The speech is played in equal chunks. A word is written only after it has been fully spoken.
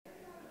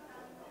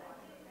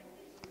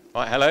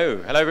Right,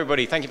 hello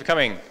everybody, thank you for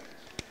coming.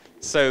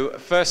 So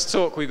first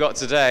talk we've got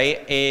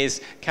today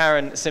is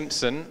Karen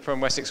Simpson from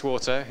Wessex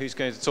Water, who's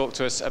going to talk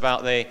to us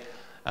about the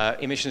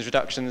emissions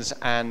reductions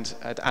and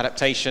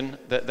adaptation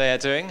that they are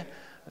doing.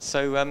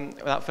 So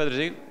without further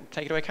ado,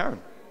 take it away,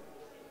 Karen.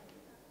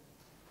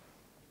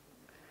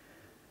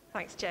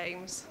 Thanks,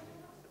 James.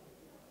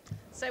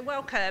 So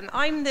welcome.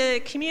 I'm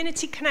the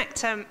Community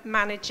Connector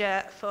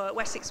Manager for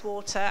Wessex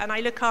Water, and I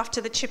look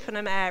after the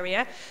Chippenham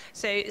area.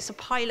 So it's a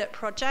pilot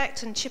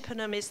project, and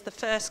Chippenham is the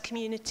first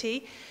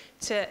community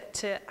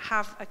to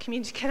have a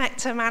Community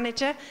Connector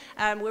Manager.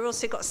 We've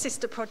also got a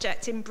sister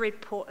project in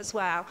Bridport as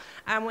well,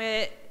 and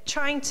we're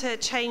trying to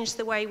change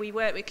the way we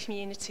work with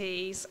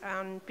communities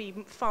and be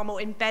far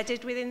more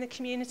embedded within the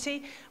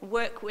community,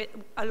 work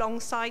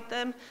alongside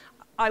them.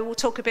 I will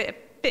talk a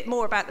bit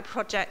more about the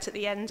project at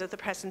the end of the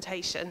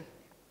presentation.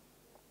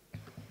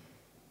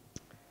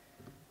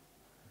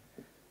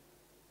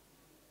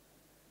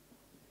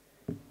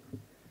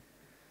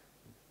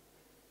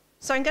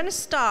 So I'm going to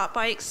start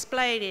by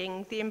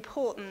explaining the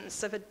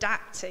importance of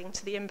adapting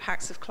to the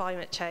impacts of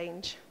climate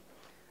change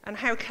and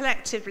how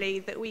collectively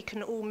that we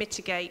can all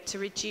mitigate to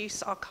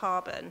reduce our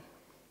carbon.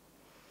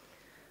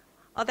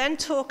 I'll then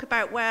talk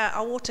about where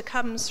our water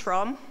comes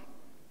from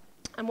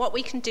and what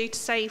we can do to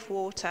save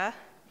water,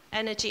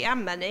 energy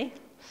and money,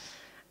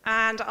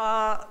 and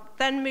I'll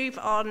then move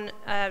on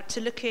to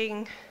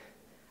looking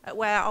at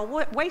where our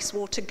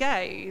wastewater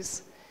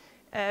goes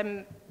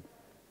and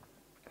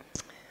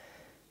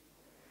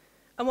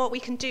what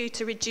we can do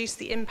to reduce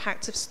the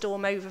impact of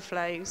storm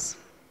overflows.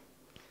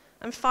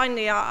 And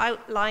finally, I'll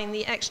outline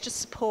the extra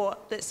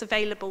support that's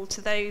available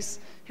to those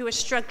who are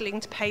struggling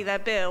to pay their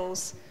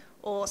bills,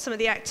 or some of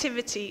the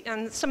activities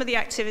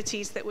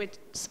that we're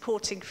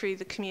supporting through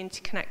the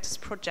Community Connectors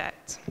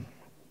project.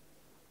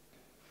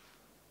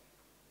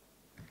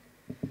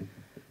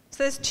 So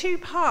there's two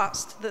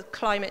parts to the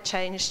climate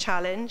change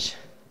challenge.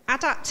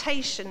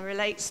 Adaptation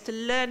relates to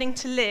learning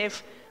to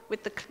live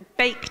with the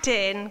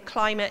baked-in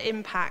climate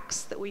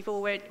impacts that we've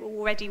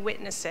already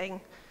witnessing.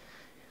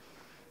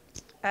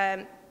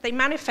 They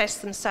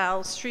manifest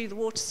themselves through the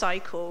water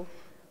cycle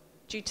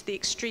due to the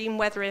extreme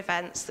weather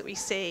events that we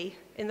see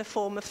in the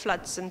form of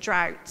floods and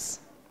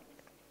droughts.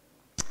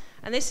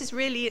 And this is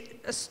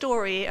really a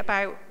story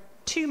about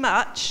too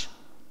much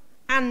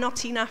and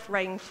not enough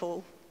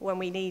rainfall when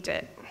we need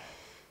it.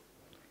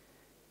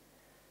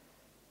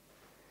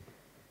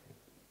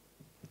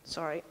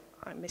 Sorry,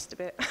 I missed a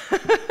bit.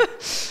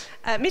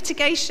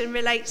 Mitigation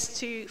relates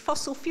to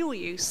fossil fuel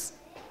use,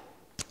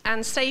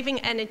 and saving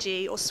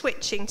energy or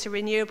switching to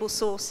renewable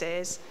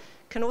sources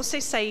can also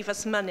save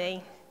us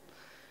money.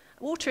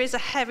 Water is a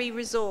heavy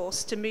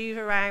resource to move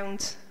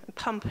around and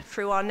pump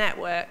through our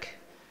network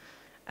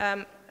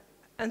and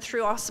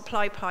through our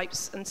supply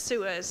pipes and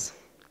sewers.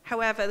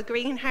 However, the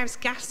greenhouse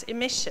gas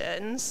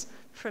emissions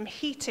from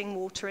heating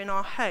water in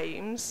our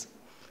homes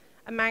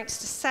amounts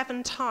to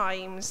 7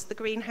 times the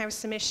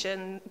greenhouse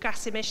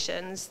gas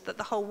emissions that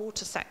the whole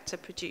water sector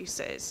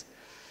produces.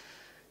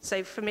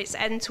 So from its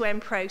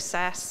end-to-end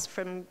process,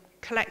 from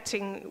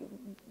collecting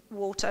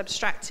water,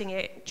 abstracting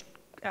it,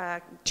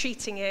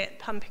 treating it,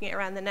 pumping it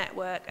around the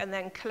network, and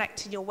then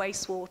collecting your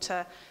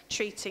wastewater,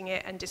 treating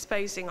it and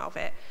disposing of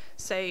it.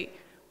 So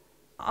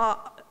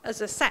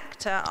as a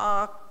sector,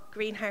 our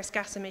greenhouse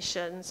gas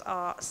emissions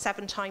are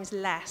 7 times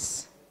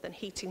less than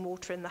heating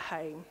water in the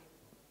home.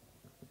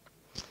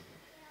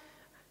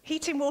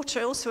 Heating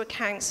water also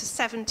accounts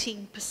for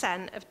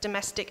 17% of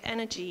domestic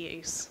energy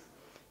use.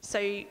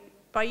 So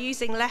by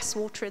using less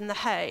water in the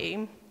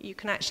home, you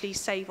can actually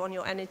save on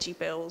your energy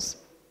bills.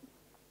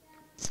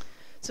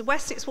 So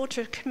Wessex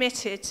Water are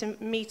committed to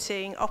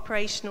meeting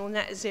operational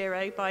net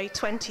zero by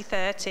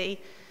 2030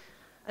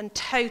 and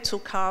total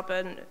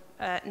carbon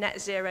net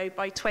zero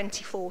by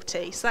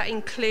 2040. So that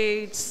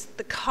includes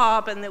the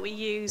carbon that we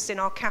use in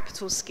our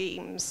capital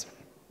schemes.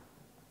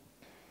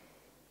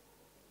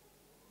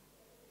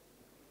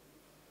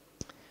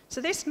 So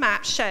this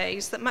map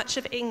shows that much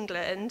of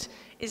England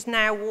is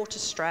now water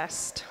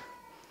stressed.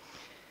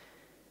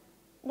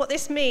 What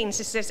this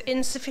means is there's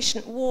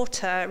insufficient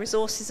water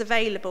resources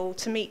available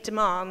to meet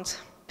demand,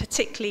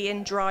 particularly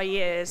in dry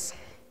years,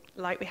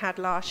 like we had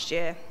last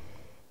year.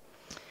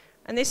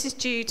 And this is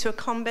due to a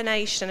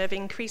combination of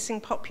increasing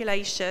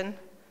population,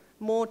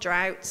 more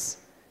droughts,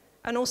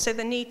 and also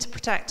the need to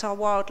protect our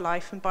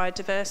wildlife and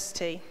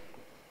biodiversity.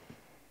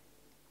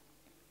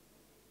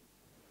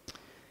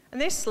 And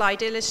this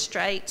slide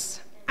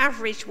illustrates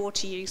average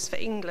water use for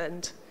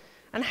England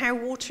and how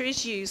water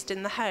is used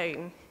in the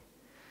home.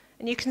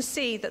 And you can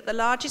see that the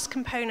largest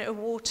component of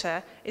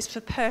water is for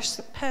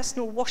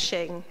personal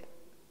washing.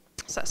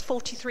 So that's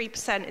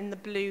 43% in the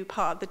blue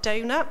part of the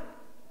donut,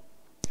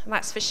 and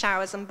that's for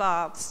showers and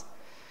baths.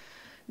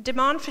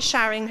 Demand for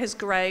showering has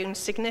grown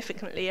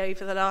significantly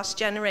over the last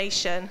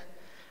generation,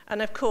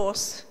 and of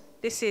course,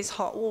 this is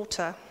hot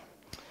water.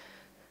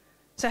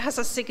 So it has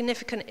a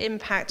significant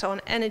impact on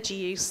energy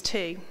use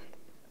too.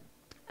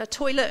 A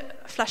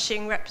toilet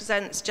flushing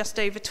represents just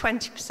over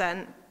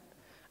 20%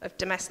 of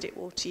domestic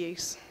water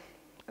use.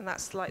 And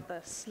that's like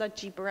the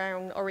sludgy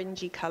brown,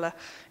 orangey colour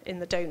in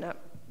the donut.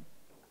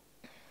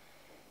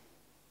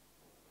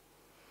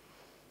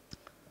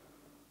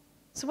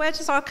 So where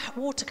does our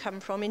water come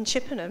from in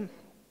Chippenham?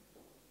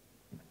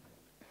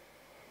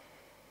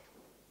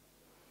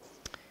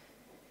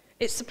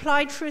 It's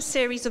supplied through a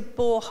series of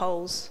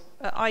boreholes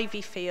at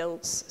Ivy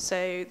Fields.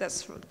 So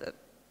that's the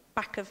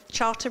back of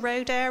Charter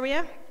Road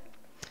area.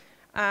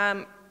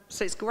 So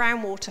it's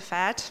groundwater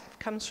fed,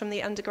 comes from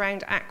the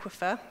underground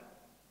aquifer.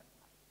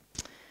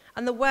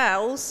 And the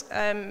wells,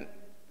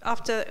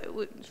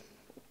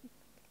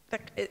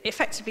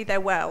 effectively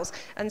they're wells.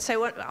 And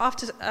so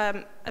after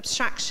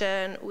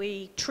abstraction,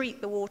 we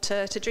treat the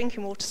water to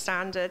drinking water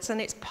standards,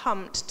 and it's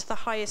pumped to the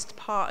highest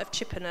part of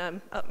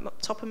Chippenham,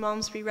 up top of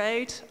Malmesbury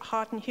Road,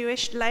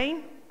 Harden-Hewish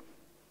Lane.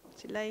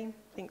 Is it Lane?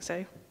 I think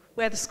so.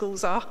 Where the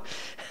schools are.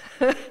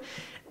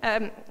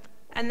 And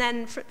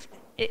then,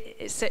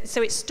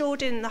 so it's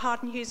stored in the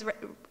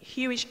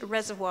Harden-Hewish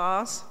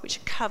reservoirs, which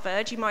are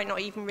covered. You might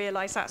not even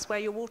realise that's where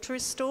your water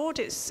is stored.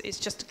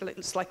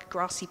 It's like a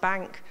grassy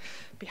bank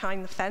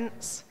behind the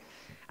fence.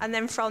 And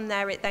then from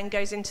there, it then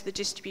goes into the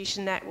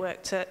distribution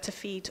network to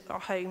feed our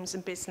homes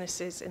and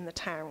businesses in the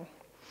town.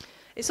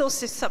 It's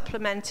also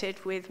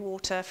supplemented with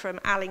water from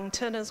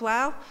Allington as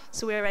well,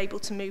 so we're able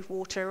to move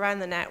water around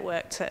the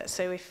network.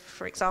 So if,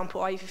 for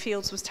example, Ivy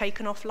Fields was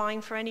taken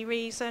offline for any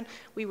reason,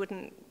 we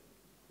wouldn't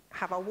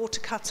have our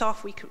water cut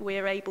off.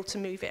 We're able to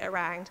move it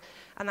around,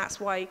 and that's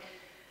why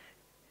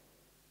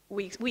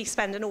we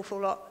spend an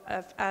awful lot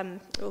of,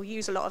 or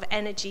use a lot of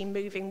energy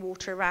moving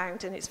water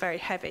around, and it's very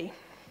heavy.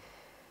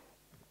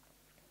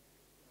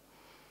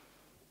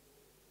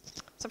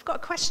 So I've got a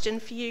question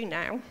for you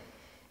now.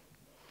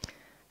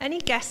 Any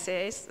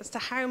guesses as to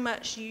how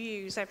much you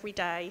use every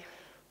day?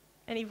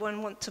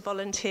 Anyone want to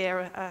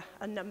volunteer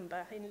a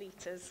number in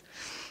litres?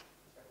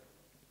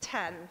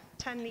 10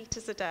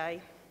 litres a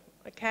day.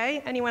 Okay,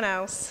 anyone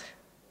else?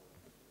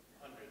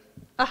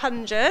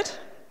 100.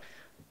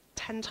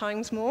 10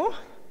 times more.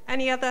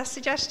 Any other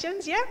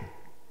suggestions? Yeah?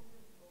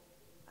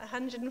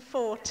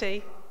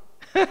 140.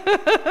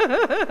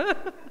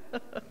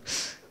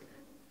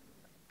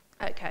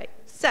 Okay,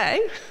 so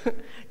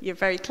you're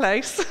very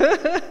close.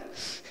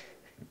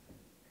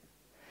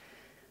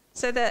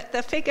 So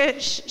the figure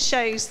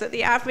shows that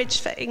the average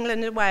for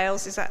England and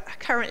Wales is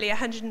currently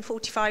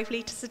 145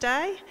 litres a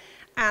day,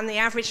 and the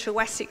average for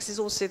Wessex is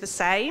also the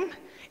same.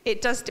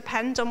 It does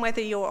depend on whether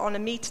you're on a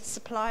metered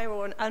supply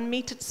or an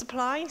unmetered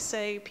supply,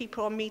 so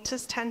people on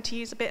meters tend to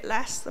use a bit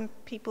less than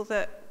people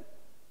that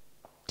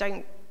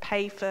don't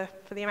pay for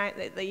the amount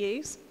that they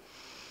use.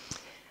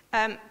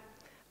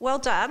 Well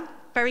done,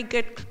 very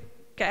good.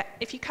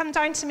 If you come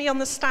down to me on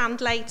the stand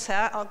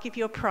later, I'll give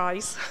you a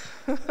prize.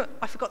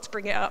 I forgot to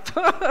bring it up.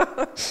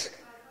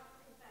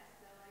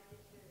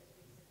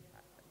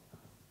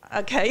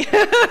 Okay.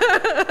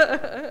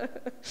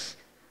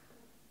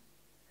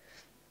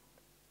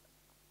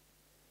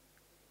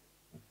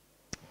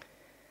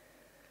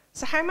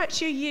 So how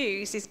much you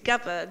use is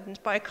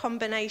governed by a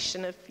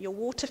combination of your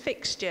water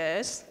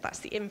fixtures, that's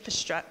the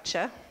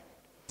infrastructure,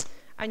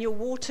 and your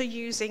water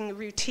using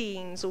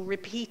routines or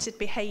repeated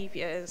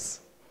behaviours.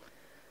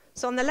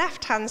 So on the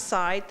left-hand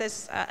side,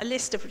 there's a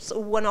list of sort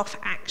of one-off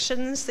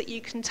actions that you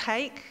can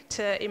take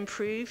to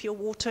improve your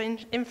water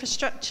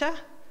infrastructure.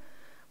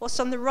 Whilst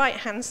on the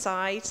right-hand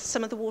side,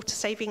 some of the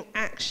water-saving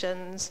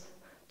actions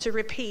to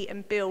repeat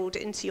and build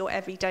into your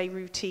everyday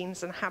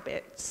routines and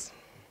habits.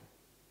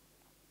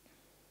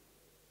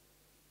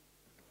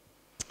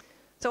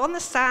 So on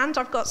the stand,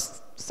 I've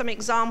got some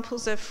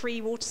examples of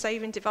free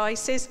water-saving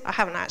devices. I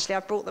haven't actually,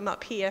 I've brought them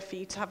up here for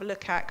you to have a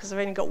look at because I've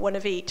only got one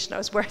of each and I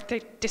was worried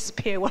they'd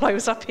disappear while I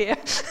was up here.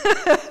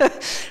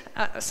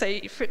 So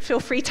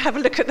feel free to have a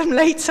look at them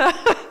later.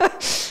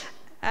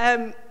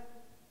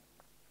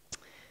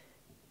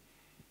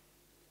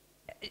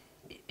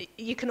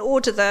 You can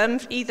order them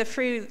either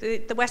through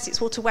the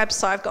Wessex Water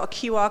website. I've got a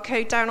QR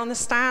code down on the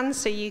stand,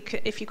 so you can,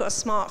 if you've got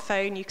a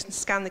smartphone, you can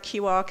scan the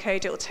QR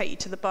code, it will take you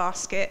to the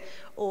basket,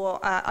 or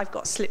I've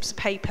got slips of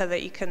paper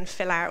that you can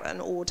fill out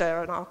and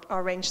order, and I'll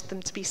arrange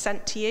them to be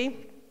sent to you.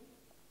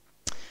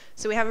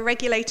 So we have a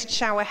regulated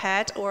shower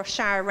head or a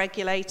shower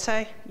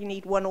regulator. You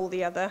need one or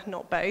the other,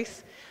 not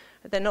both.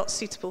 They're not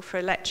suitable for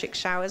electric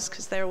showers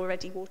because they're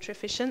already water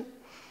efficient.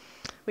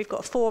 We've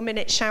got a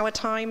 4-minute shower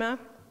timer.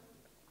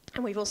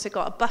 And we've also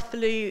got a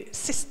Buffalo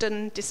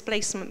cistern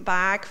displacement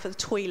bag for the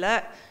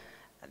toilet.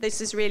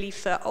 This is really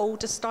for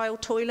older style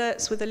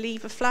toilets with a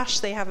lever flush.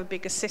 They have a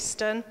bigger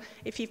cistern.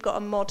 If you've got a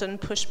modern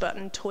push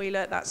button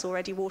toilet, that's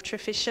already water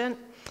efficient.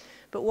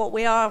 But what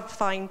we are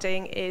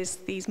finding is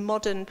these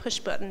modern push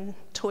button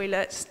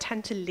toilets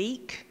tend to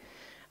leak.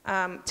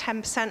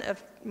 10%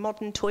 of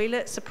modern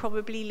toilets are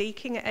probably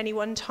leaking at any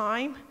one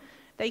time.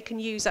 They can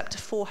use up to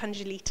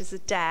 400 litres a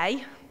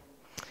day.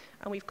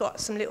 And we've got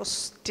some little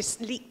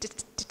leak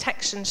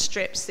detection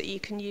strips that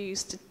you can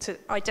use to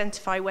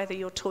identify whether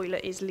your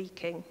toilet is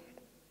leaking.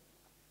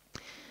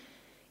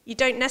 You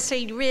don't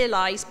necessarily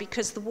realise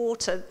because the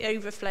water, the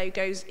overflow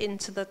goes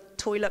into the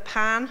toilet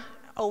pan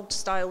old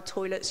style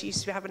toilets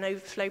used to have an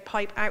overflow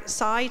pipe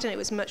outside and it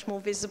was much more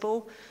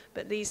visible.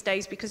 But these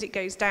days, because it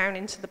goes down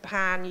into the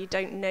pan, you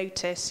don't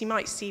notice. You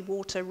might see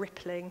water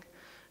rippling,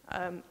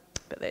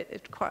 but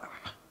it's quite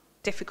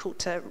difficult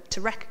to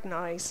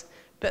recognise.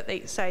 But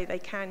they say they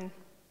can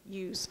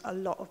use a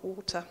lot of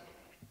water.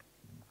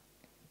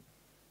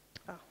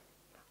 Oh,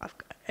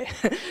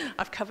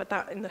 I've covered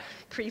that in the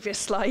previous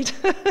slide.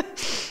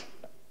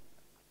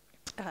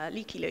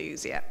 Leaky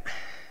loos, yeah.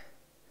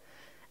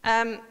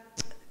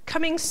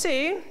 Coming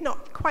soon,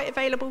 not quite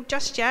available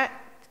just yet,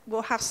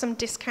 we'll have some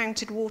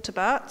discounted water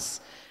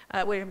butts.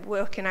 We're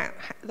working out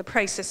the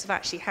process of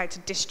actually how to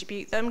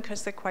distribute them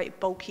because they're quite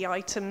bulky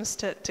items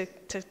to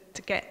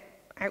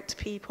get out to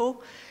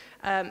people.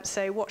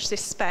 So watch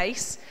this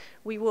space.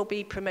 We will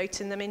be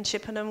promoting them in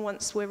Chippenham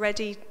once we're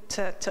ready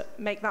to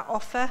make that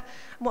offer.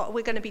 What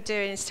we're going to be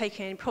doing is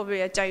taking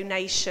probably a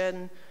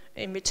donation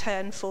in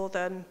return for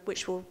them,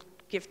 which we'll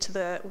give to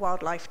the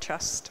Wildlife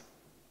Trust.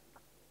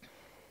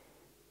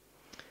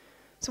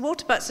 So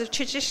water butts have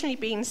traditionally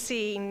been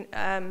seen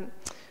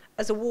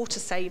as a water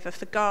saver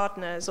for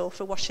gardeners or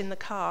for washing the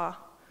car.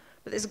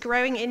 But there's a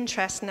growing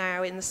interest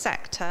now in the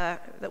sector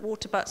that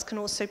water butts can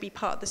also be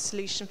part of the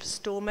solution for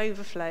storm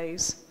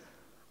overflows.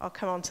 I'll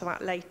come on to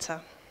that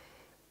later.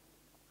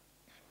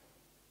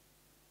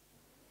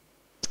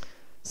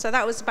 So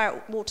that was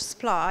about water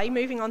supply.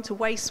 Moving on to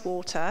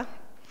wastewater.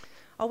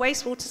 Our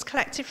wastewater is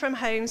collected from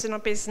homes and our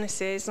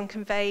businesses and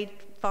conveyed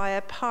via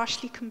a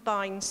partially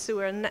combined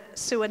sewer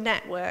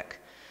network.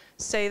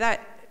 So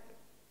that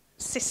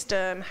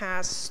system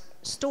has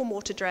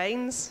stormwater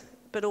drains,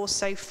 but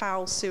also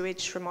foul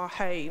sewage from our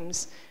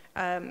homes.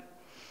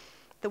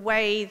 The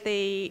way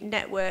the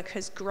network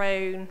has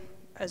grown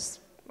as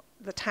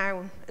the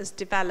town has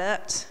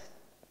developed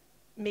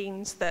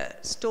means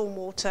that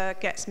stormwater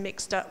gets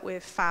mixed up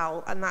with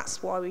foul, and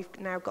that's why we've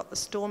now got the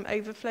storm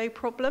overflow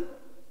problem.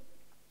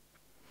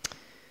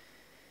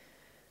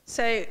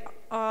 So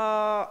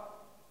our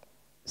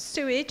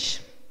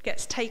sewage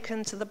gets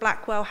taken to the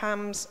Blackwell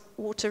Hams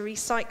Water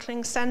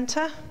Recycling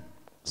Centre.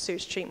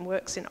 Sewage treatment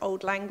works in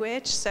old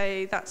language,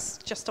 so that's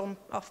just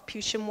off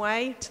Pewsham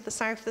Way to the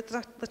south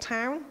of the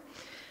town.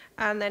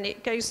 And then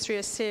it goes through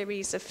a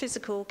series of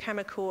physical,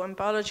 chemical and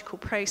biological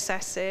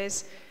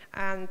processes,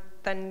 and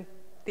then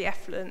the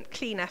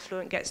clean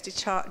effluent gets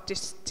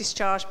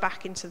discharged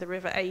back into the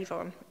River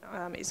Avon.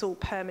 It's all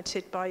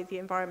permitted by the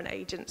Environment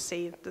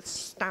Agency, the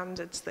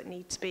standards that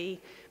need to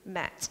be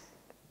met.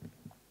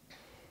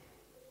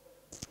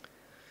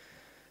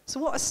 So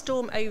what are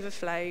storm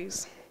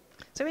overflows?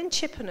 So in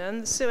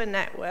Chippenham, the sewer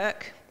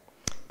network,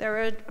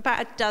 there are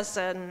about a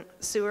dozen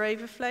sewer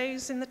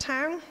overflows in the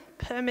town,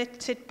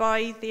 permitted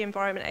by the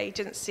Environment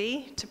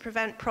Agency to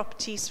prevent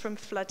properties from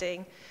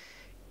flooding.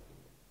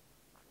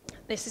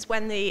 This is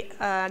when the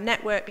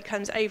network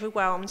becomes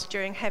overwhelmed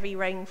during heavy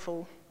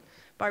rainfall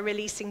by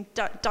releasing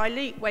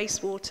dilute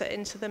wastewater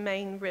into the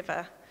main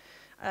river,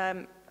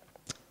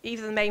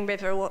 either the main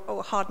river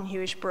or Harden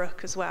Hewish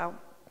Brook as well.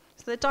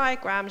 So the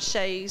diagram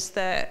shows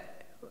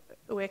that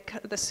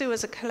the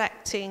sewers are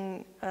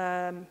collecting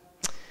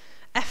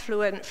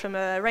effluent from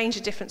a range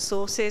of different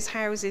sources: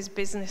 houses,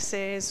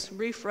 businesses,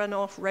 roof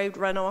runoff, road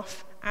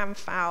runoff, and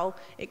foul.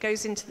 It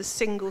goes into the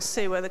single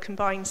sewer, the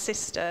combined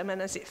system,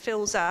 and as it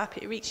fills up,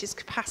 it reaches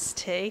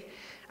capacity,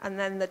 and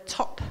then the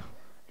top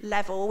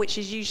level, which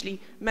is usually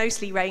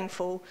mostly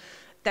rainfall,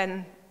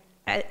 then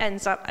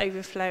ends up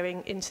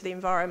overflowing into the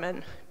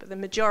environment. But the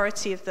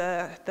majority of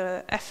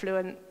the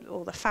effluent,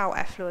 or the foul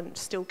effluent,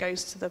 still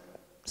goes to the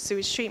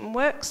sewage treatment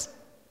works.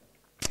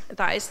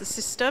 That is the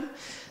system.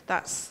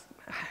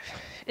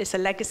 It's a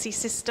legacy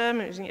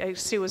system. You know,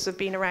 sewers have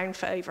been around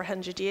for over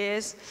 100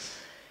 years.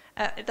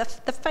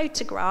 The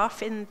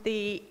photograph in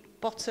the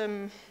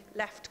bottom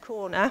left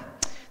corner,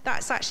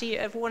 that's actually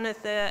of one of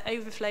the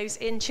overflows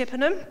in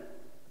Chippenham.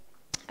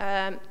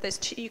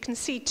 You can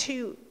see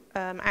two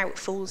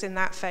outfalls in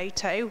that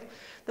photo.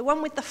 The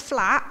one with the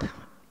flap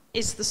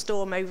is the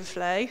storm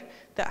overflow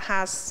that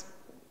has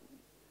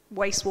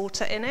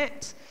wastewater in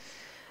it.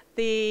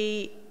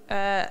 The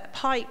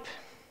pipe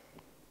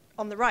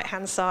on the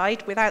right-hand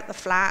side without the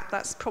flap,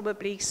 that's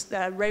probably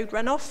road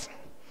runoff.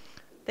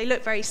 They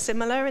look very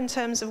similar in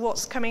terms of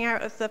what's coming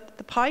out of the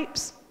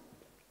pipes.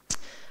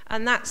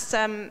 And that's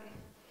in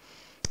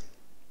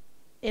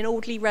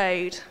Audley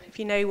Road. If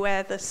you know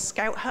where the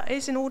Scout Hut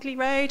is in Audley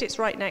Road, it's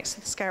right next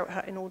to the Scout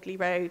Hut in Audley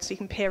Road. So you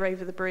can peer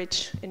over the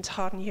bridge into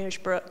Harden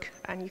Hewish Brook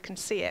and you can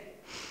see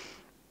it.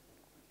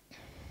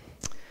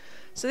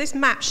 So this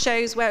map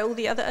shows where all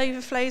the other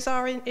overflows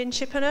are in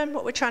Chippenham.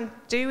 What we're trying to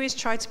do is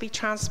try to be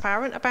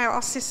transparent about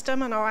our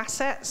system and our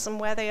assets and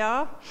where they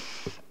are.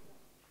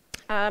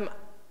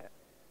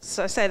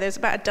 So I say there's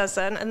about a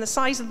dozen, and the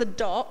size of the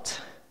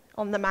dot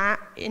on the map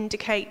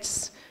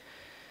indicates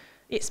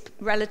its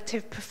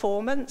relative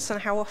performance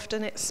and how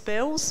often it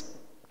spills.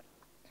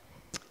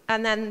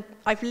 And then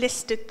I've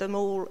listed them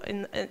all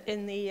in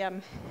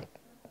the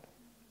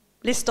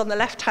list on the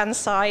left-hand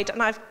side,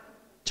 and I've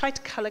tried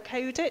to colour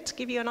code it to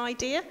give you an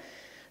idea.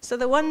 So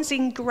the ones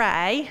in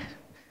grey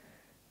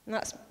And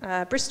that's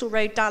Bristol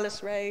Road,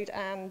 Dallas Road,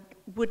 and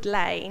Wood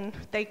Lane.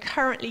 They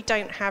currently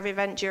don't have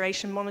event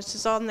duration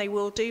monitors on. They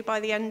will do by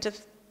the end of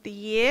the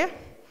year.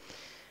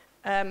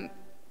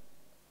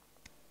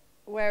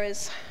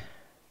 Whereas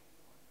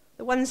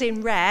the ones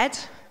in red,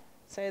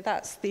 so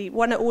that's the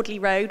one at Audley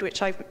Road,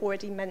 which I've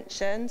already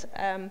mentioned.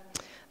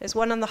 There's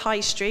one on the High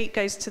Street,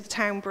 goes to the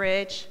Town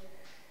Bridge,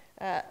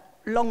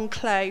 Long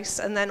Close,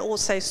 and then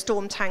also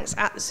storm tanks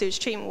at the sewage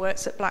treatment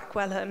works at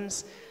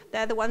Blackwellhams.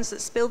 They're the ones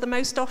that spill the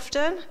most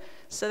often,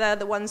 so they're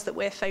the ones that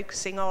we're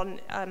focusing on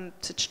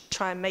to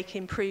try and make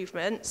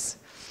improvements.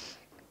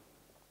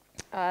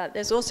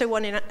 There's also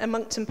one in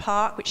Monkton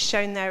Park, which is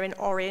shown there in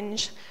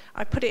orange.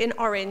 I put it in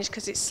orange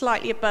because it's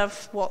slightly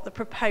above what the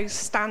proposed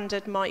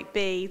standard might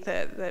be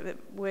that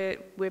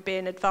we're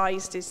being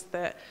advised is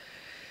that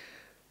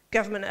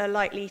government are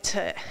likely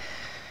to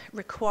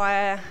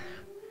require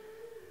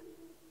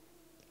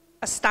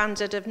a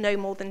standard of no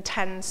more than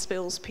 10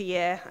 spills per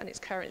year, and it's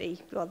currently,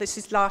 well, this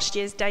is last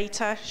year's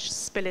data,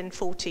 spilling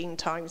 14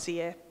 times a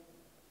year.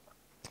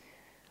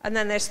 And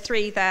then there's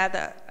 3 there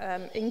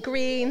that in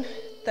green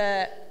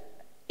that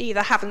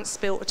either haven't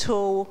spilt at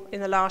all in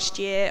the last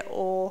year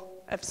or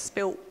have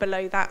spilt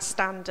below that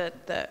standard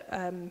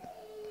that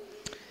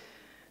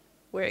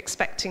we're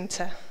expecting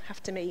to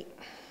have to meet.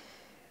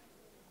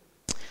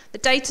 The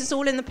data's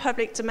all in the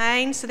public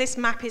domain, so this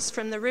map is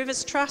from the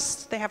Rivers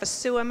Trust. They have a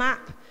sewer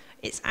map.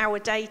 It's our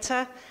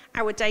data.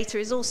 Our data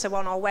is also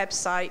on our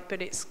website,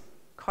 but it's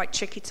quite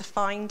tricky to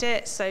find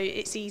it, so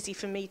it's easy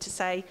for me to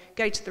say,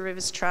 go to the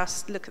Rivers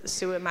Trust, look at the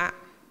sewer map,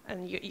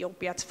 and you'll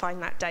be able to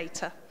find that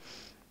data.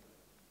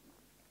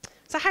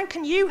 So how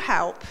can you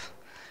help?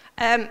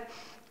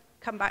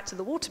 Come back to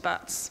the water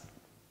butts.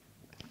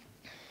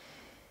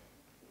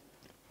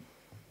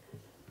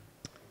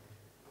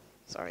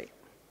 Sorry,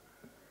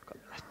 got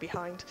left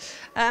behind.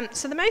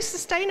 So the most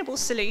sustainable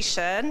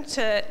solution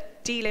to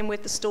dealing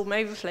with the storm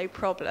overflow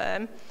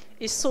problem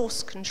is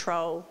source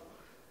control.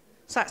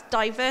 So that's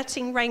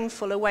diverting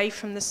rainfall away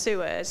from the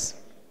sewers.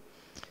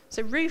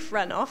 So roof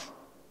runoff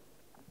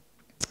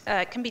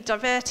can be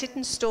diverted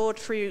and stored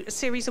through a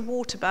series of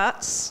water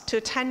butts to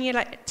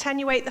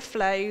attenuate the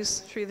flows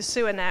through the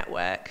sewer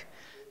network,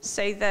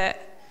 so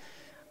that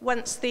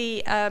once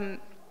the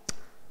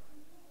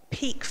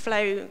peak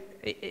flow,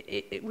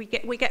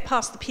 we get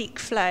past the peak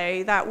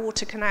flow, that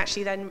water can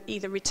actually then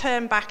either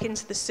return back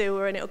into the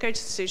sewer and it'll go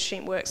to the sewage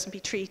treatment works and be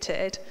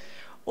treated,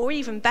 or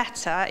even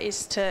better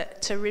is to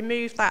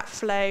remove that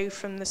flow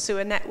from the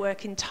sewer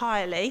network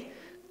entirely.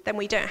 Then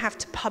we don't have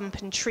to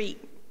pump and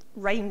treat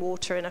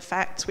rainwater in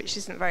effect, which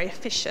isn't very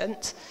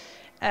efficient.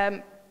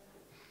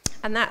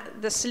 And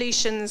that the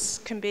solutions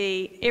can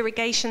be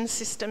irrigation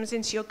systems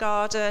into your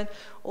garden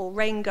or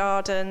rain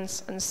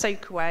gardens and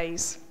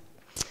soakaways.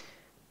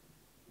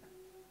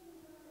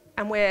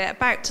 And we're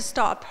about to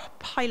start a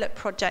pilot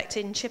project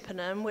in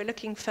Chippenham. We're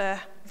looking for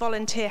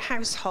volunteer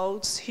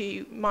households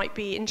who might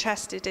be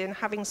interested in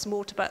having some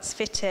water butts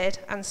fitted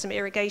and some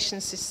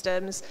irrigation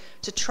systems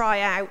to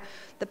try out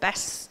the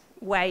best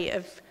way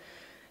of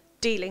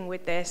dealing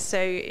with this. So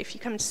if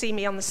you come to see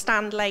me on the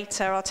stand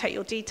later, I'll take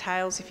your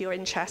details if you're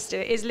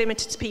interested. It is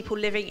limited to people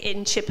living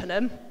in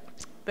Chippenham,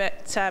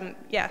 but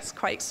yeah, it's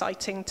quite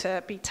exciting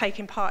to be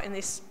taking part in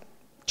this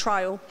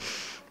trial.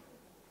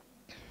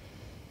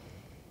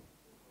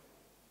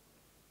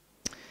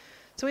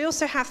 So we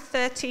also have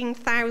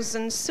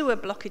 13,000 sewer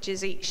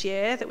blockages each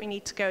year that we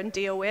need to go and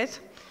deal with,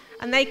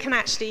 and they can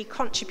actually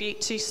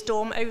contribute to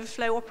storm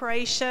overflow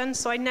operations.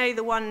 So I know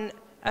the one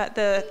at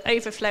the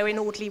overflow in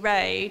Audley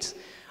Road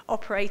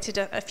operated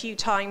a few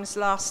times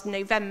last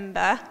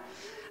November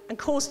and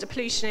caused a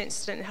pollution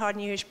incident in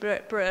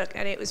Hardnewhurst Brook,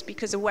 and it was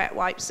because of wet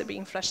wipes that were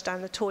being flushed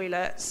down the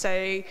toilet.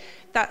 So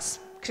that's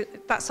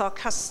our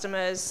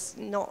customers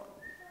not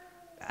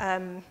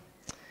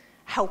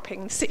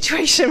helping the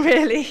situation,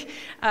 really.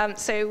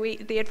 So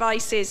the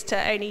advice is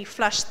to only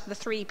flush the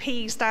 3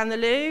 Ps down the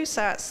loo,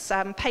 so that's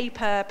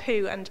paper,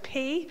 poo and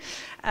pee,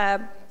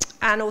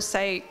 and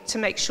also to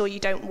make sure you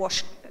don't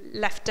wash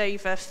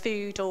leftover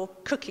food or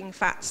cooking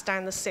fats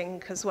down the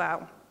sink as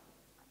well.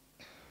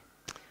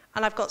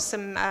 And I've got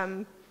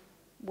some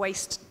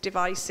waste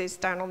devices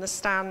down on the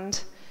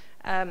stand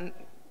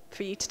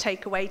for you to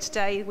take away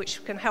today,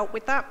 which can help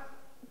with that.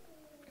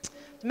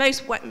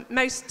 Most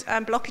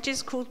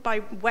blockages are caused by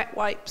wet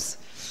wipes,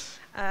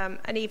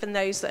 and even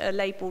those that are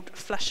labelled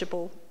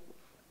flushable.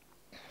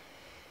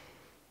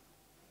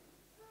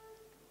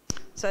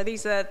 So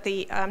these are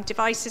the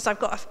devices. I've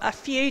got a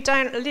few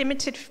down, a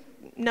limited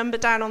number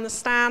down on the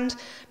stand,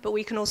 but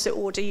we can also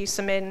order you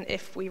some in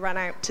if we run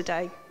out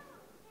today.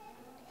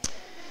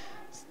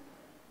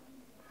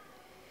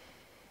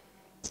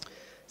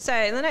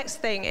 So the next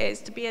thing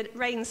is to be a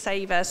rain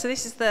saver. So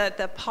this is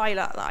the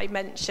pilot that I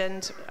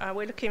mentioned.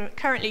 We're looking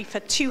currently for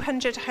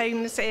 200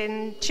 homes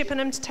in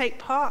Chippenham to take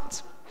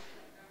part.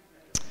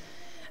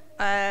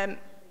 As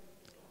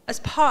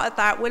part of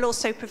that, we'll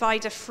also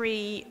provide a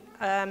free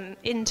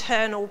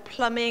internal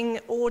plumbing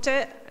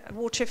audit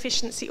water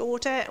efficiency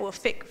audit or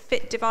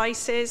fit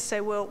devices.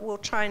 So we'll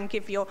try and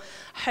give your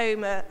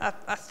home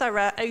a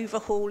thorough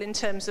overhaul in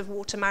terms of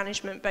water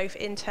management, both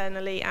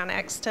internally and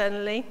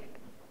externally.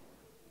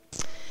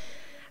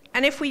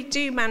 And if we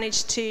do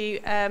manage to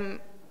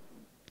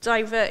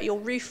divert your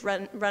roof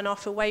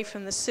runoff away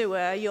from the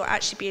sewer, you'll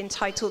actually be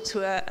entitled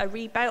to a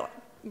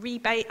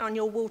rebate on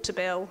your water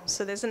bill.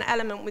 So there's an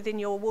element within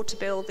your water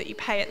bill that you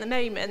pay at the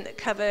moment that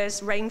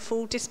covers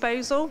rainfall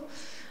disposal.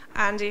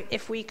 And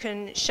if we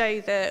can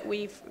show that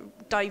we've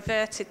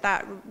diverted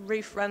that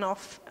roof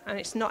runoff and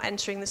it's not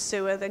entering the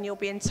sewer, then you'll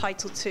be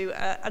entitled to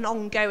an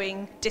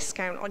ongoing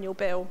discount on your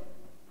bill.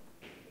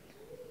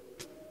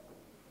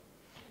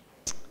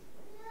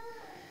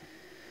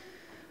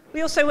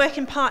 We also work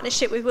in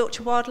partnership with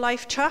Wiltshire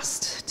Wildlife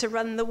Trust to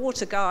run the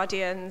Water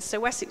Guardians. So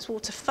Wessex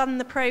Water fund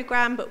the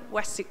programme, but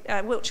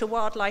Wiltshire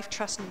Wildlife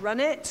Trust run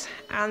it.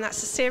 And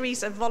that's a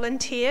series of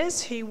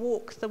volunteers who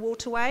walk the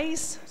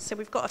waterways. So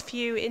we've got a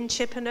few in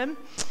Chippenham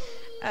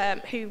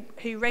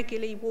who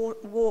regularly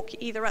walk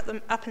either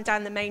up and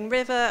down the main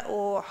river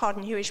or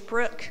Harden Hewish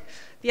Brook.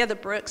 The other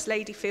brooks,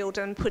 Ladyfield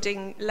and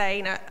Pudding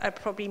Lane, are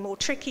probably more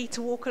tricky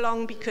to walk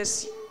along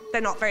because they're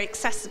not very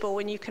accessible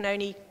and you can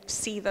only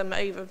see them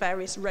over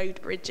various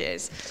road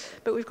bridges.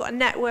 But we've got a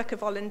network of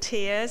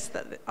volunteers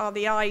that are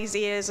the eyes,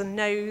 ears and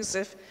nose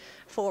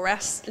for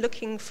us,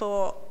 looking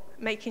for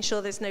making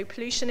sure there's no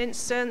pollution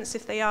incidents.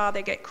 If they are,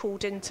 they get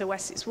called into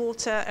Wessex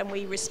Water and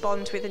we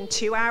respond within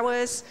 2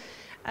 hours.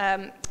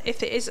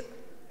 If it is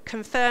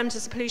confirmed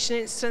as a pollution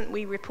incident,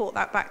 we report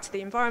that back to the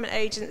Environment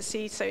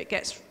Agency so it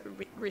gets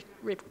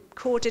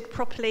recorded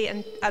properly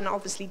and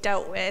obviously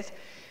dealt with.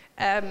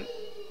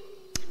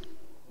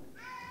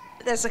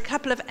 There's a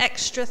couple of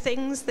extra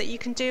things that you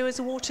can do as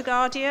a water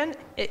guardian.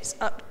 It's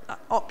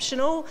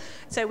optional.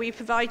 So we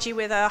provide you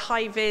with a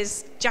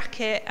high-vis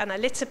jacket and a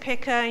litter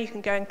picker. You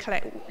can go and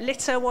collect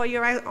litter while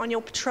you're out on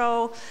your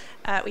patrol.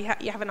 You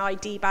have an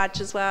ID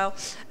badge as well.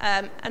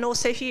 And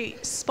also if you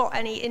spot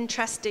any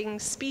interesting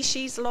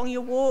species along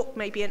your walk,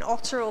 maybe an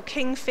otter or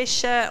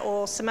kingfisher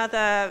or some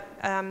other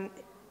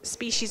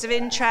species of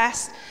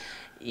interest,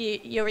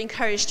 you're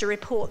encouraged to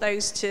report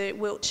those to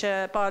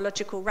Wiltshire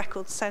Biological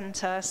Records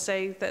Centre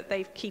so that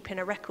they keep in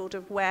a record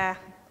of where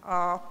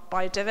our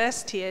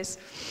biodiversity is.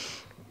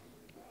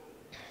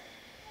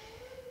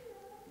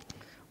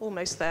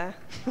 Almost there.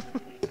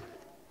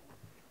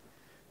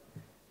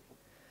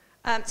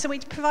 So we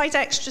provide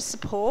extra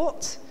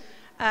support.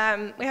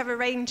 We have a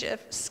range of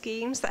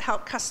schemes that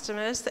help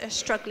customers that are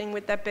struggling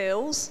with their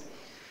bills.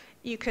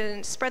 You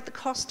can spread the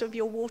cost of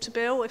your water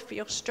bill if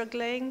you're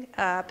struggling,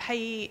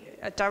 pay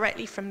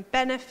directly from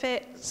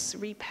benefits,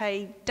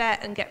 repay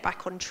debt and get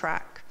back on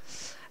track.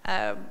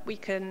 We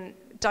can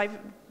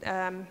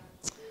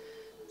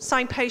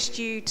signpost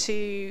you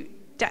to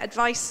debt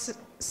advice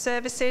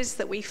services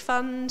that we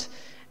fund,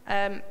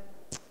 and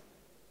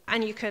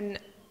you can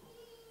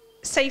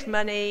save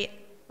money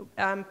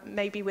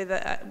maybe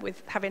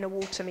with having a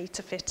water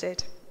meter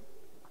fitted.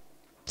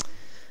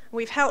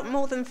 We've helped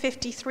more than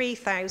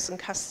 53,000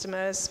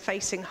 customers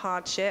facing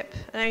hardship,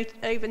 and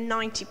over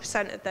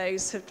 90% of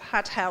those have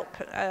had help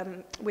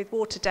with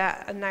water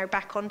debt and now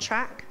back on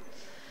track.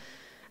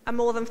 And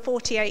more than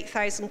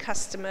 48,000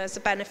 customers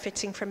are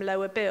benefiting from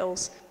lower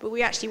bills, but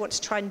we actually want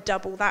to try and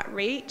double that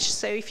reach.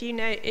 So if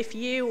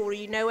you or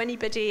you know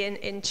anybody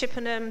in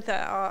Chippenham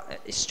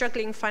that is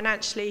struggling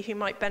financially who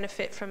might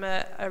benefit from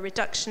a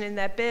reduction in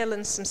their bill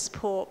and some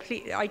support,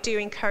 please, I do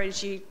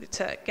encourage you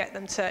to get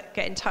them to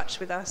get in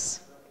touch with us.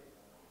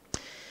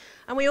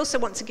 And we also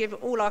want to give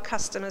all our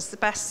customers the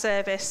best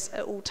service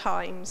at all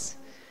times.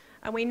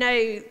 And we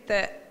know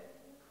that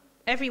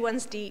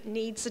everyone's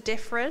needs are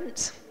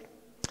different.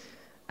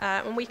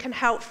 And we can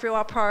help through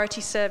our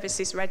priority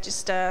services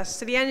register.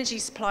 So the energy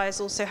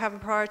suppliers also have a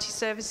priority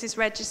services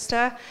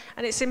register.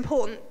 And it's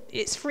important,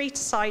 it's free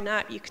to sign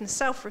up. You can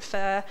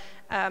self-refer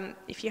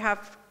if you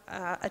have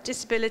a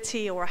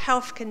disability or a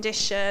health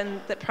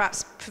condition that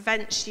perhaps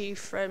prevents you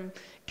from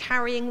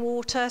carrying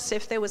water. So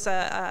if there was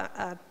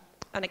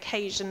an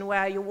occasion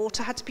where your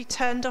water had to be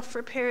turned off for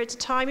a period of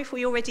time, if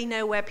we already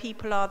know where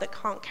people are that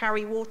can't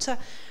carry water,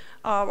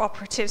 our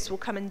operatives will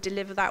come and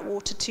deliver that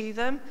water to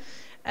them.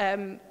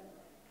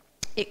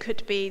 It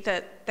could be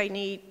that they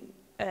need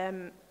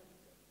a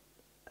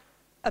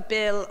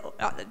bill,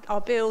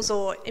 our bills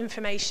or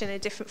information in a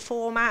different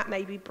format,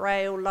 maybe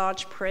braille,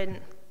 large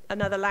print,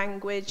 another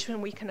language,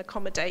 and we can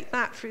accommodate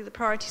that through the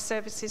priority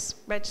services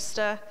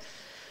register.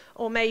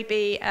 Or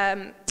maybe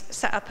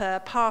set up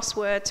a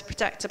password to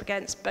protect up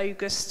against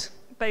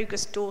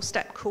bogus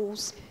doorstep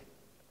calls.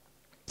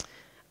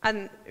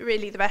 And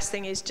really the best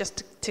thing is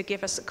just to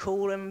give us a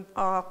call, and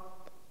our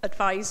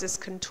advisors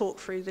can talk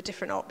through the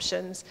different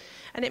options.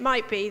 And it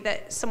might be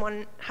that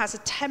someone has a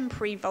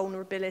temporary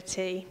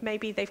vulnerability.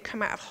 Maybe they've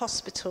come out of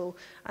hospital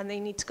and they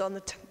need to go on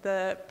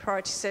the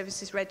priority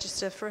services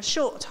register for a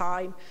short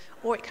time,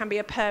 or it can be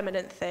a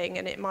permanent thing,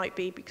 and it might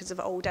be because of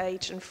old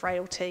age and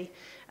frailty.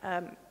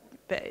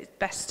 But it's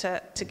best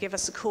to give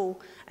us a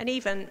call. And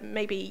even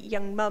maybe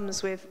young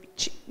mums with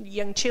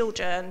young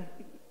children,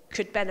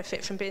 could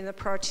benefit from being in the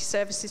Priority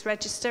Services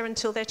Register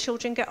until their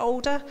children get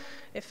older.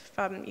 If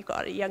you've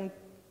got a young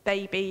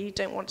baby, you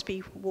don't want to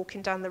be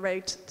walking down the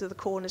road to the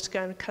corner to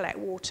go and collect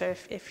water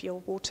if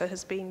your water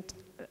has been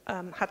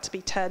had to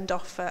be turned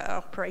off for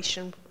an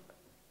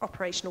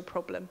operational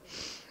problem.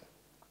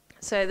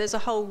 So there's a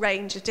whole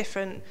range of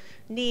different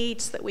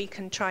needs that we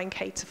can try and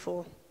cater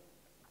for.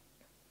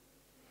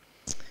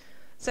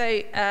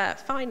 So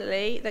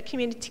finally, the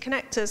Community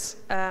Connectors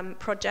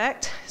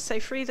project. So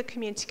through the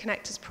Community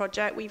Connectors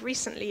project, we've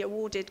recently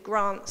awarded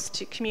grants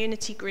to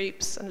community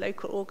groups and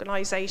local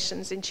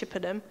organisations in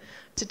Chippenham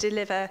to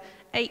deliver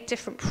 8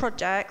 different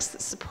projects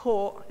that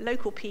support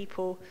local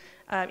people,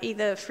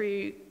 either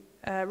through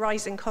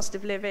rising cost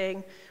of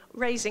living,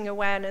 raising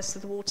awareness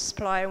of the water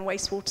supply and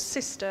wastewater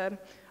system,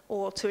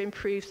 or to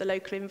improve the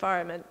local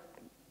environment.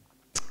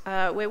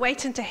 We're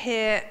waiting to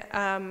hear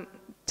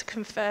to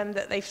confirm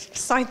that they've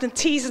signed the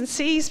T's and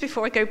C's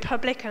before I go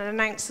public and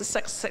announce the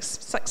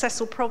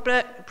successful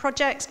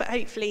projects, but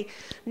hopefully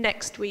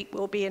next week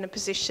we'll be in a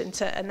position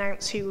to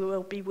announce who we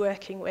will be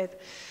working with.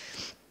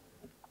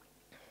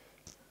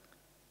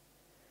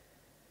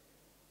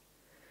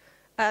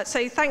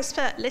 So thanks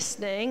for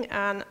listening,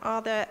 and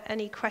are there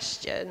any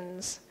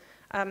questions?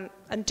 And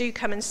do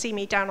come and see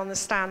me down on the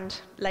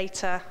stand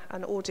later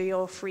and order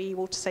your free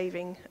water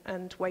saving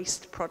and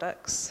waste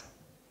products.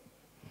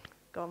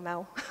 Go on,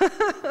 Mel.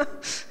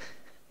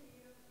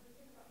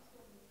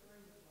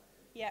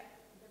 Yeah.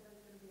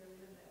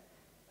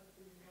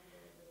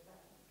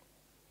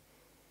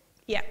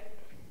 Yeah.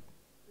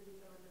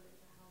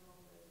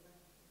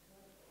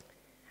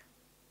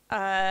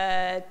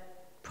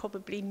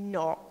 Probably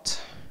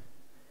not.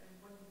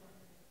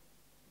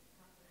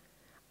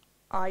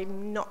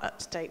 I'm not up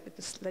to date with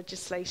this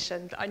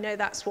legislation, but I know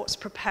that's what's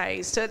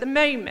proposed. So at the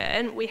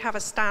moment, we have a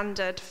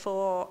standard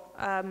for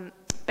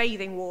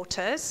bathing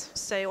waters.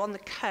 So on the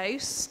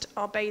coast,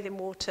 our bathing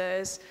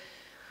waters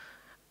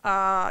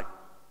are,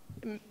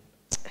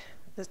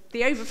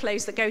 the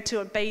overflows that go to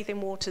our bathing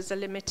waters are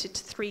limited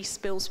to 3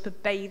 spills per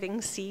bathing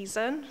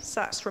season.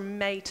 So that's from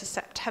May to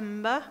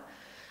September.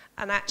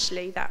 And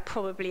actually, that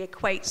probably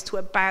equates to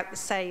about the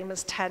same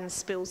as 10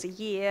 spills a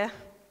year,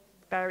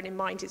 bearing in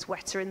mind it's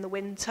wetter in the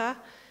winter.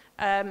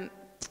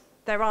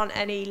 There aren't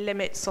any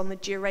limits on the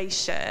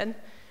duration.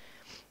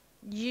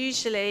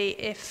 Usually,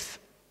 if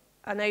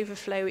an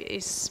overflow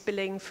is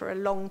spilling for a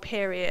long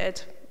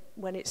period,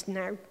 when it's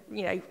now,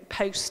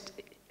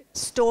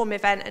 post-storm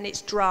event and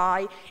it's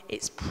dry,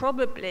 it's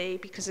probably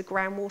because of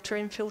groundwater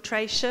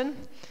infiltration.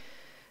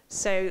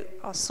 So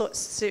our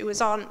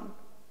sewers aren't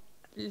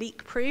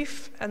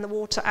leak-proof, and the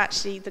water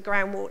actually, the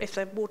groundwater, if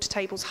the water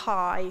table's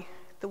high,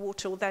 the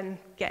water will then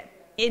get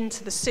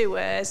into the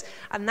sewers,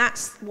 and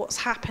that's what's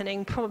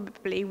happening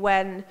probably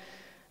when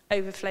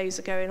overflows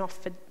are going off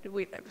for,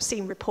 we've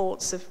seen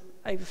reports of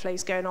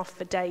overflows going off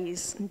for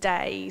days and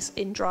days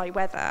in dry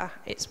weather.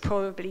 It's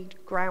probably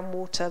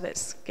groundwater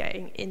that's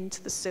getting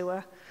into the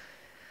sewer.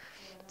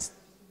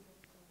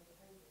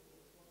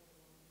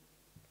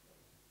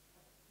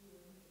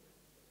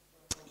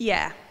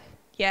 Yeah,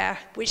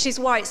 which is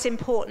why it's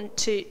important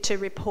to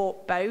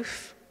report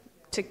both,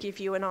 to give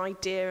you an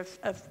idea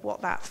of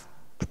what that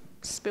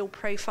spill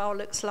profile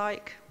looks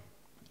like.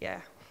 Yeah,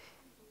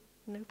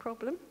 no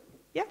problem.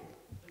 Yeah.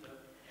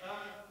 I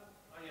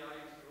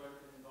used to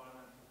work in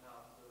environmental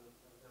health, so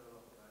I've heard a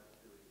lot about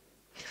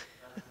sewage.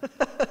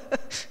 But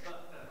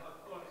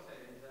what I'm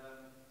saying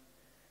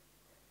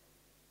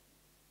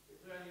is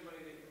there any way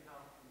they can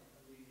help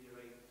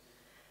alleviate?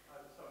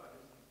 Sorry, I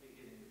missed the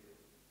beginning of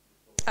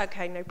it.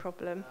 Okay, no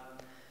problem.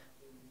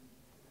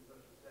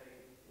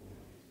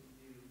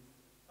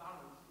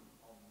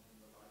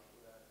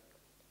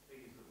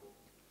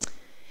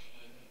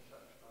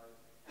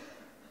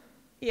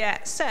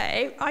 Yeah, so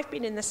I've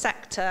been in the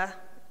sector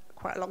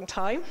quite a long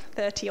time,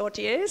 30 odd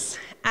years,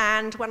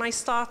 and when I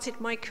started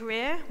my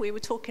career, we were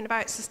talking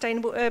about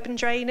sustainable urban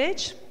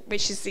drainage,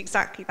 which is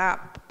exactly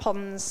that,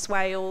 ponds,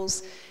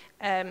 swales.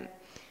 At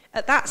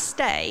that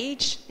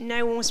stage,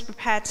 no one was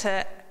prepared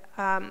to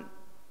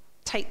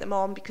take them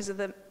on because of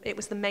it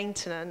was the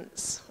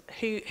maintenance.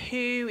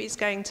 Who is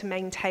going to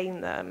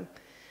maintain them?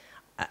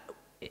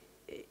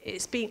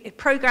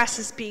 Progress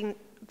has been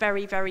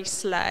very, very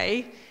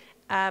slow.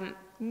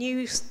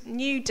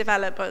 New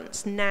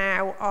developments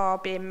now are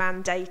being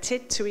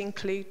mandated to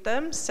include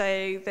them.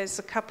 So there's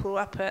a couple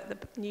up at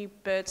the New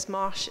Birds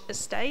Marsh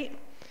estate.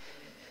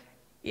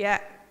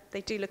 Yeah,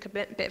 they do look a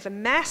bit of a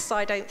mess.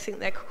 I don't think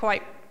they're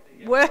quite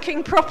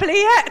working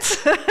properly yet.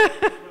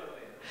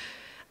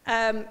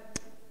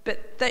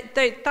 But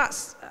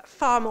that's a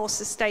far more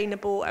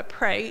sustainable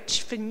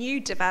approach for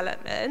new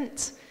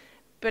development.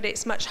 But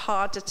it's much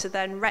harder to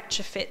then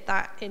retrofit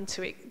that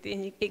into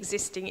the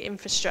existing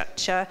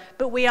infrastructure.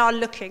 But we are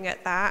looking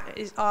at that.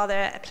 Are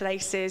there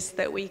places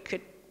that we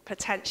could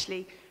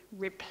potentially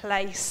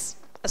replace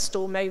a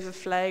storm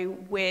overflow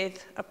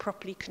with a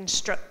properly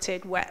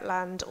constructed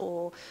wetland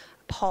or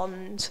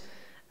pond?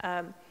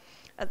 At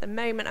the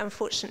moment,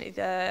 unfortunately,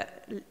 the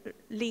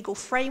legal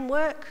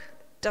framework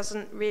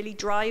doesn't really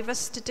drive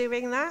us to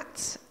doing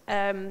that.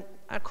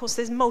 Of course,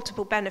 there's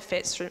multiple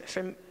benefits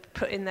from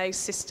putting those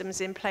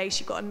systems in place.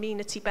 You've got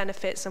amenity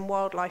benefits and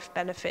wildlife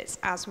benefits,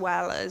 as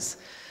well as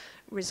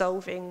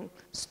resolving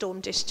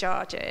storm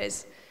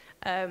discharges.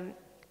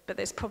 But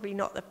there's probably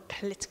not the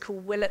political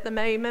will at the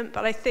moment.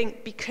 But I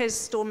think because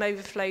storm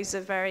overflows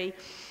are very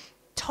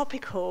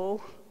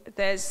topical,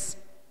 there's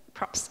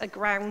perhaps a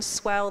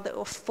groundswell that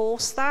will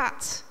force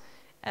that.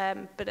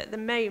 But at the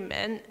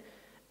moment,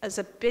 as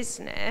a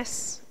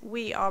business,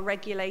 we are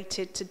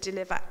regulated to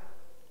deliver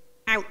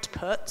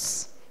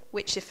outputs,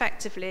 which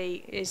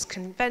effectively is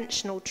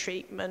conventional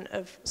treatment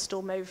of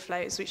storm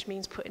overflows, which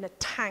means putting a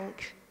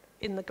tank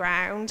in the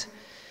ground.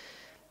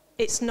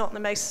 It's not the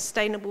most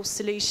sustainable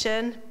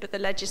solution, but the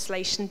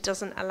legislation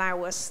doesn't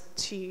allow us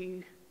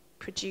to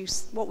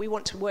produce. What we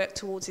want to work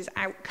towards is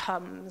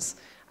outcomes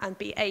and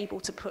be able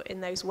to put in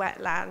those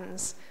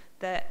wetlands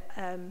that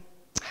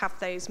have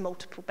those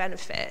multiple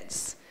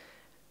benefits.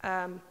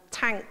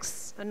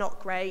 Tanks are not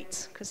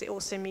great because it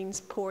also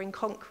means pouring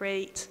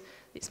concrete.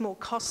 It's more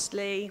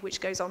costly, which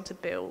goes on to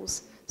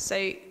bills.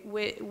 So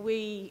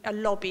we are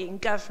lobbying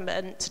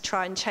government to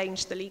try and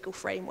change the legal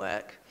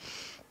framework.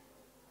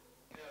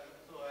 Yeah,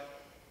 so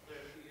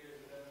 30 years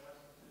ago,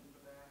 Wessex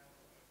Water,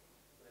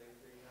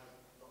 they have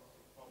lots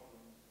of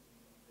problems.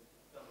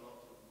 They've done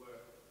lots of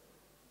work,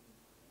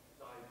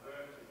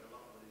 diverted a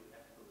lot of the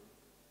effluent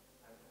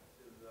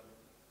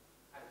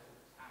out of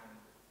town.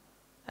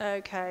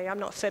 Okay, I'm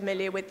not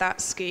familiar with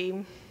that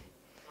scheme.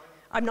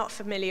 I'm not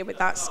familiar with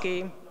that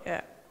scheme.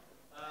 Yeah.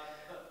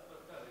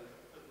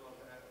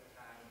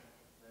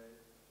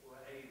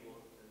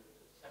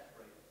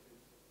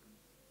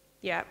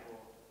 Yeah.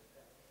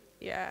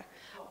 Yeah.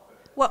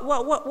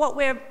 What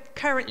we're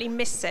currently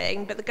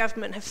missing, but the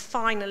government have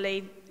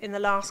finally, in the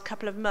last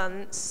couple of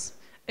months,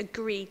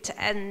 agreed to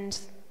end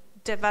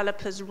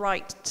developers'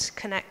 right to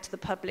connect to the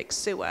public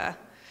sewer.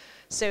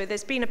 So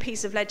there's been a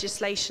piece of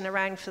legislation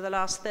around for the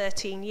last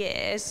 13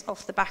 years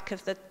off the back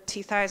of the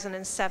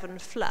 2007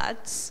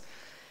 floods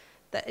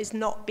that has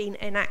not been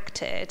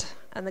enacted,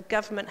 and the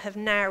government have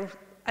now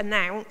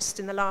announced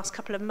in the last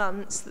couple of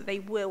months that they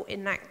will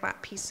enact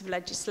that piece of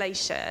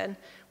legislation,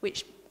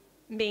 which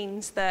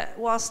means that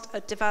whilst a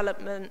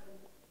development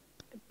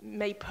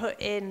may put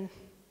in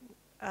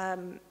a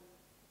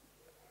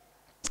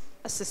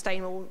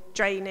sustainable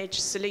drainage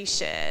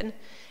solution,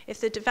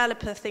 if the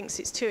developer thinks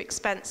it's too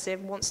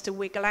expensive and wants to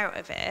wiggle out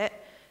of it,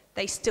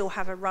 they still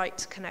have a right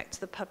to connect to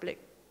the public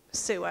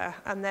sewer,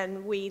 and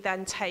then we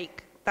then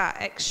take that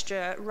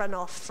extra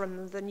runoff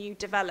from the new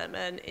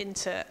development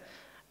into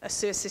a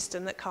sewer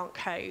system that can't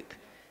cope.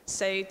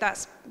 So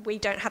we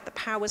don't have the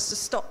powers to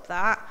stop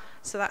that.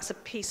 So that's a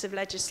piece of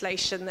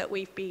legislation that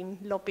we've been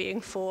lobbying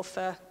for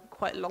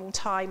quite a long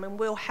time, and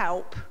will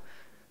help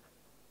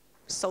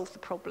solve the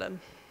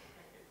problem.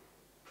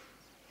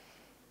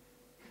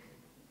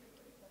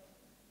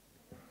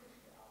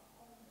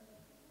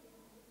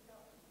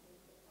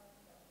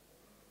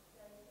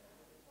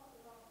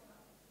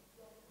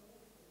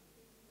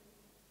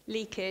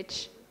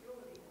 Leakage.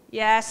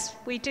 Yes,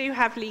 we do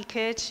have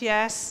leakage,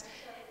 yes.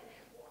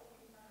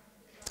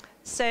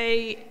 So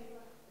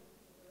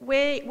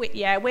we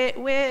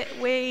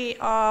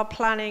are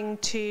planning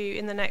to,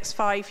 in the next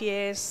 5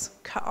 years,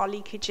 cut our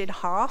leakage in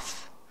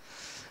half.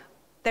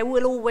 There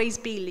will always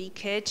be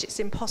leakage. It's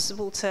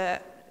impossible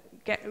to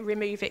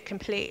remove it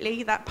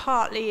completely. That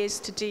partly is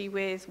to do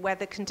with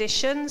weather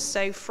conditions.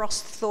 So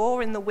frost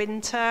thaw in the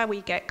winter,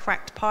 we get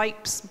cracked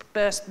pipes,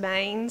 burst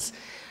mains.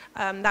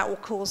 That will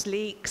cause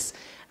leaks.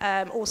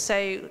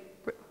 Also,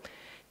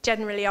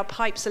 generally our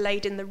pipes are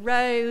laid in the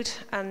road,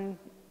 and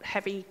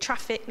heavy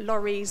traffic,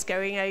 lorries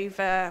going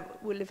over,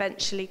 will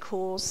eventually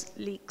cause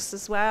leaks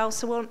as well.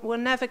 So it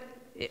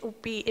will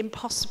be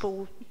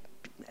impossible.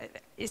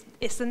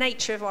 It's the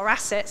nature of our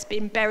assets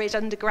being buried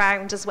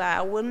underground as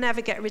well. We'll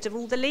never get rid of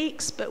all the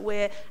leaks, but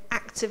we're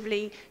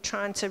actively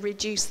trying to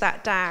reduce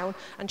that down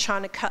and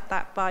trying to cut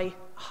that by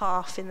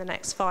half in the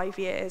next 5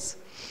 years.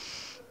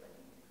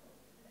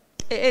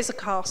 It is a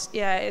cost,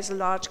 yeah, it is a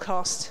large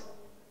cost.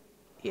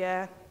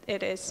 Yeah,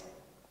 it is.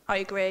 I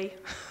agree.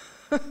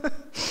 There was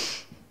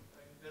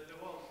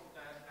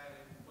down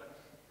in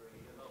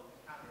Westbury an old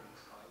tannery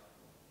site,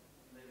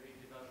 and they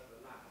redeveloped the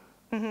land,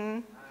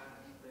 and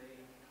they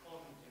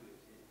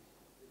conduited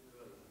the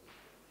roads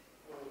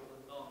for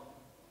the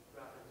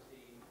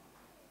non-gravity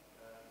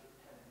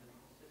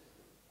dependent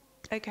system.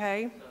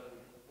 Okay. So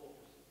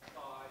water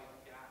supply,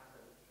 gas,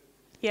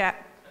 electricity, Yeah.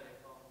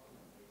 telecom,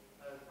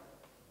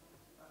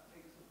 that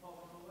takes the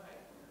problem away.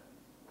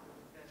 You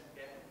then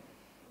get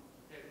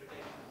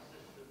degradation of the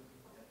system,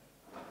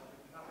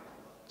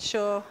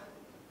 Sure.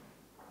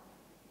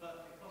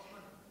 but it costs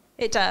money.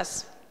 It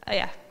does.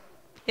 Yeah.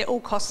 It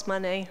all costs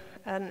money.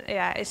 And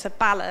yeah, it's a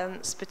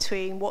balance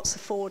between what's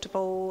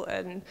affordable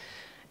and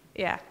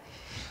yeah.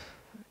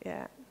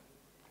 Yeah.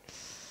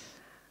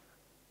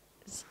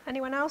 Has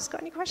anyone else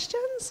got any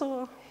questions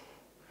or?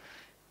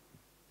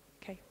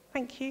 Okay,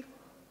 thank you.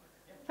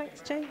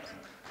 Thanks, James.